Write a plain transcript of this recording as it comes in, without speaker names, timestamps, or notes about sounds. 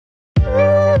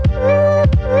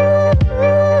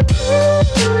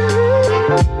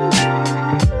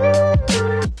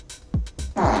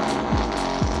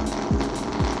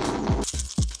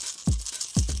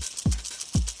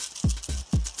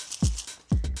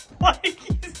like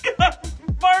he's got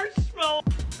marshmallow.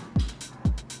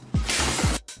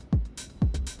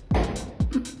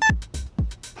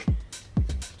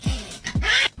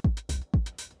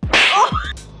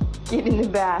 Get in the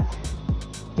bath.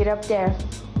 Get up there.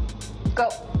 Go.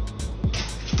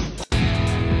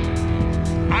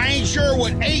 I ain't sure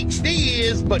what HD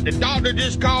is, but the doctor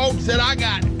just called and said I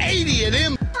got 80 of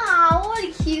them. Aw, what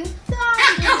a cute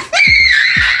dog.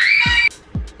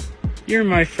 You're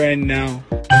my friend now.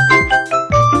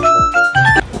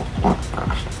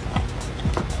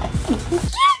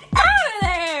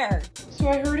 So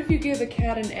I heard if you give a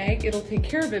cat an egg, it'll take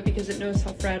care of it because it knows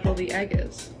how fragile the egg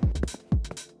is.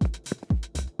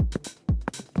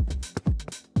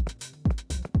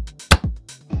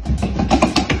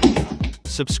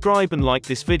 Subscribe and like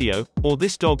this video, or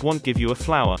this dog won't give you a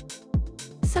flower.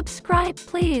 Subscribe,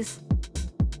 please.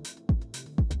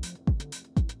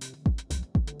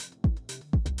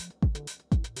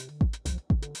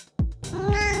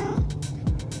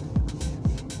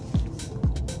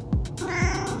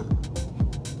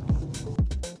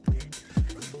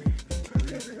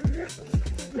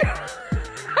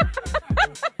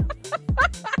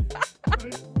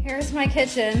 Here's my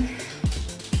kitchen.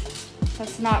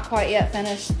 That's not quite yet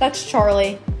finished. That's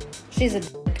Charlie. She's a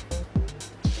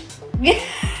dick.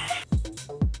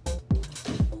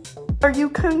 Are you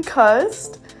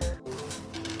concussed?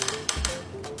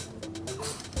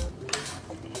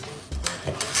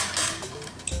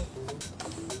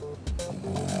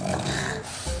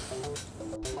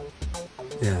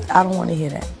 Yeah. I don't want to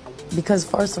hear that. Because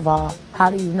first of all,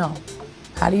 how do you know?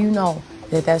 How do you know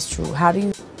that that's true? How do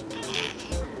you...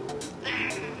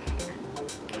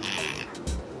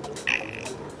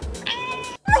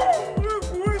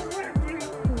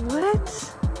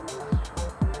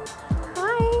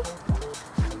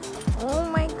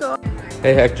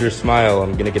 Hey Hector, smile.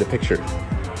 I'm gonna get a picture.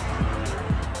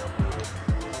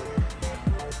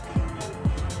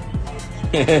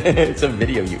 It's a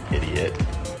video, you idiot.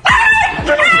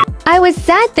 I was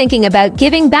sad thinking about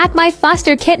giving back my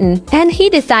foster kitten, and he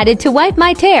decided to wipe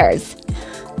my tears.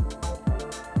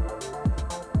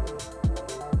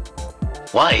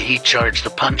 Why he charged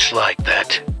the punch like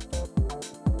that?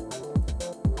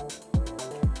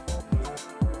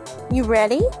 You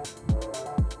ready?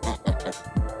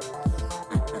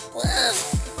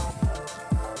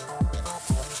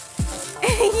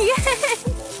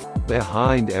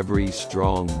 Behind every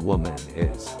strong woman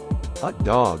is a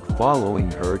dog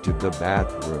following her to the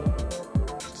bathroom.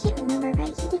 I can't remember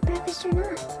if he did breakfast or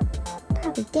not.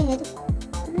 Probably did.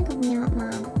 I'm gonna go meow at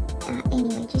Mom.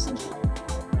 Anyway, just in case.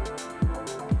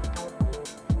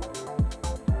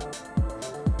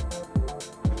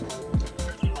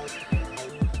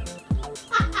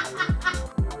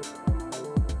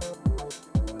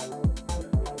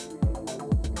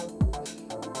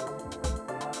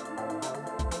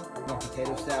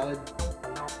 Potato salad.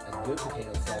 That's good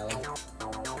potato salad.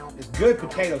 It's good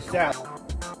potato salad.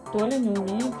 Толя не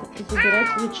умеет забирать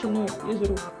ветчину из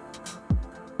рук.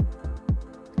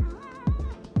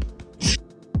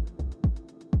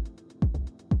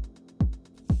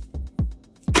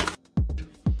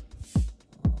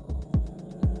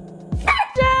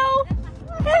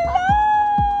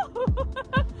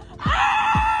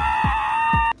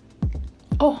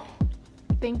 Oh,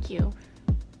 thank you.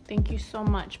 Thank you so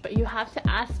much, but you have to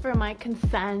ask for my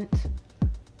consent.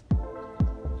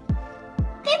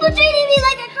 People treating me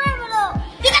like a criminal!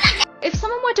 If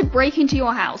someone were to break into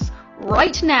your house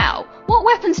right now, what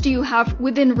weapons do you have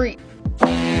within reach?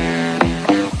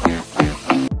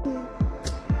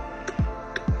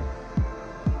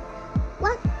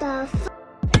 What the f-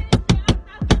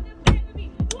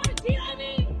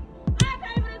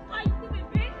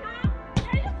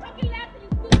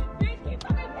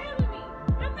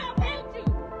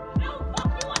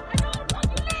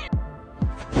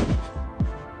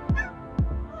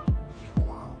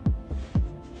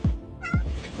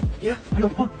 Yeah, I know.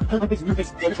 I like this in your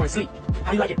face. Yeah, you're trying to sleep. How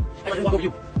do you like it? I like to walk over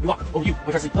you. You walk over you.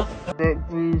 I'm trying to sleep. Huh?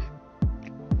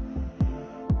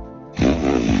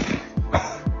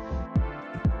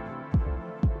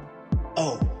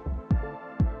 Oh.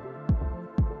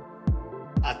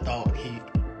 I thought he...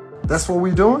 That's what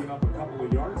we doing?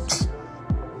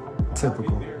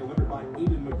 Typical.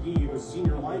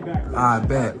 I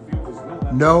bet.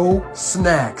 No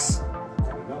snacks.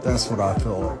 That's what I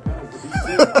feel like.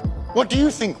 What do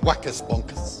you think, Wackus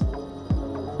Bonkers?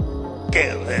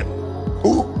 Kill him.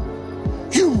 Ooh,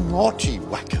 you naughty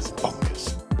Wackus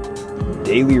Bonkers.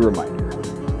 Daily reminder.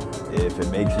 If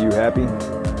it makes you happy,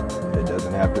 it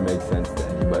doesn't have to make sense to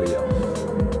anybody else.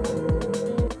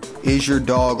 Is your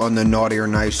dog on the naughty or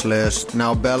nice list?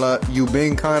 Now, Bella, you've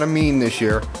been kind of mean this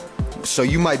year, so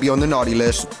you might be on the naughty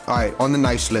list. All right, on the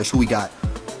nice list, who we got?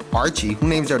 Archie. Who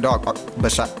names their dog?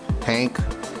 Besides Hank.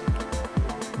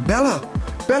 Bella,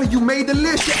 you made the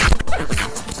list.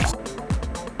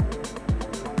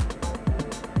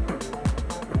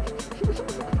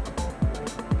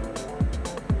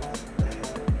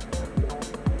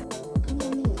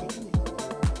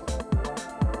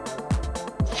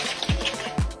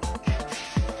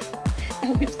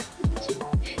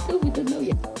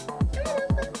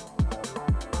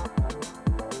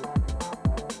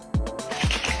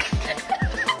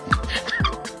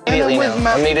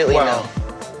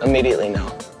 Immediately no.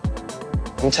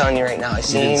 I'm telling you right now, I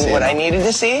seen what I needed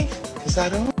to see. Cause I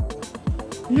don't.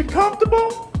 You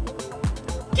comfortable?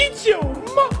 Get your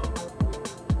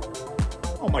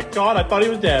Oh my God, I thought he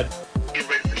was dead.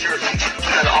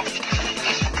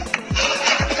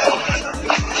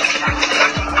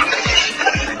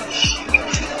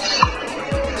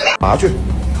 Roger.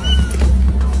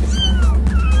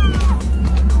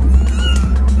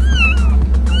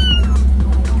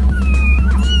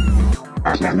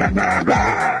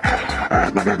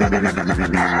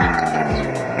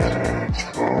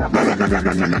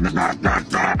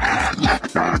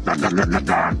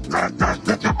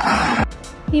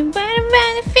 You better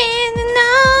benefit and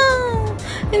know.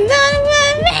 You better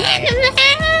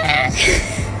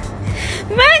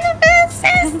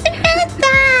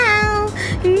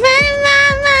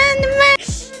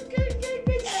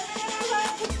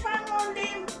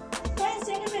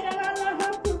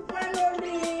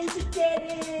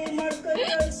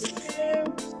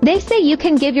They say you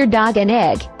can give your dog an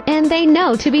egg, and they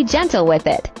know to be gentle with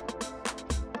it.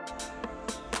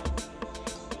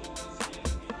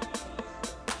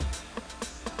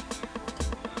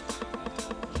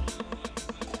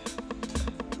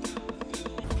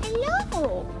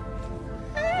 Hello.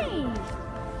 Hi.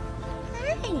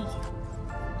 Hi.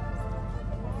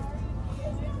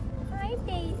 Hi,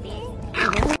 baby.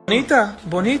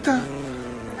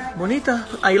 Bonita,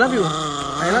 I love you.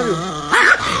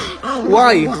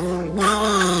 Why?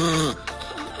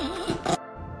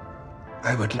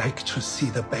 I would like to see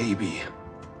the baby.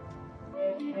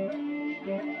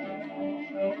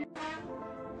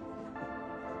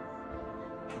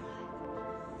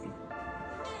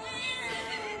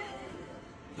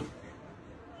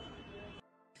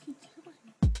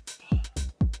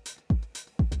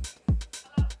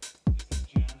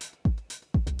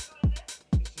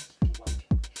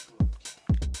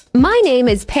 My name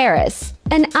is Paris,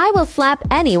 and I will slap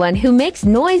anyone who makes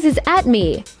noises at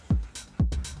me.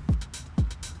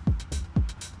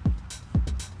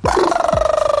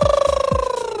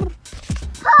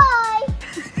 Hi.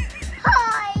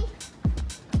 Hi.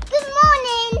 Good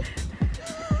morning.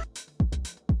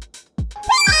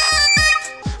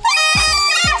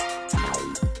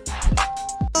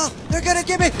 Oh, they're gonna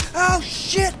get me. Oh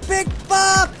shit, Big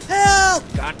Bob, help!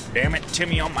 God damn it,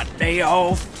 Timmy, on my day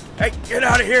off. Hey, get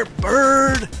out of here,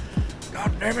 bird!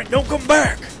 God damn it, don't come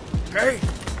back, okay?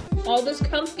 All this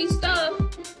comfy stuff.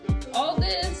 All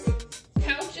this.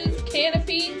 Couches,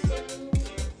 canopies.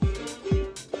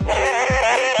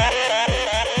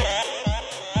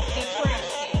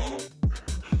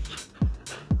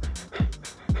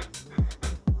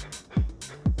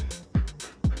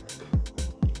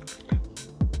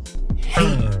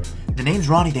 Hey, the name's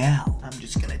Ronnie Dow. I'm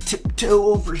just gonna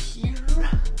tiptoe over here.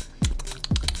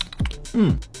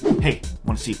 Hey,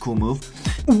 wanna see a cool move?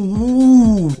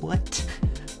 Ooh, what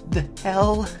the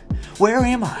hell? Where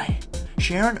am I?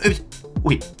 Sharon?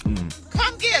 Wait.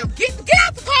 Come get him! Get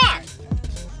out the car!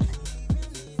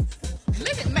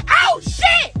 Oh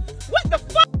shit! What the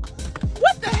fuck?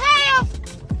 What the hell?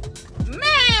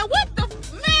 Man, what the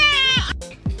man?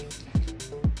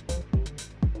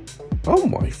 Oh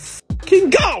my fucking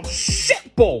god!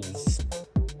 Shit balls!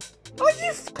 Are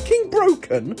you fucking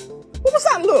broken? What was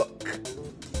that look?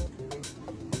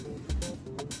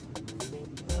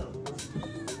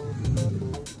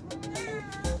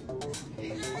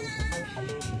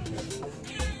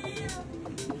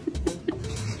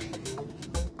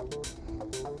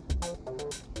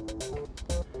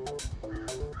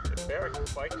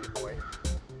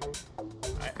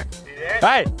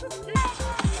 Hey!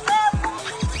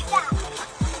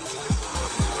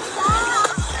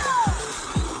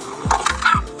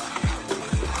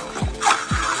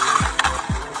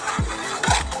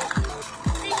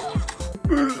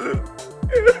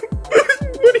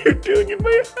 What are you doing in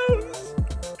my house?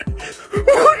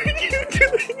 What are you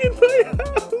doing in my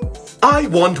house? I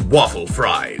want waffle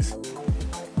fries.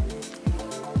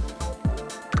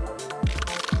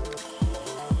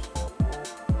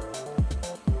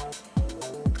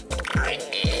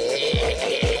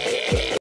 Bye.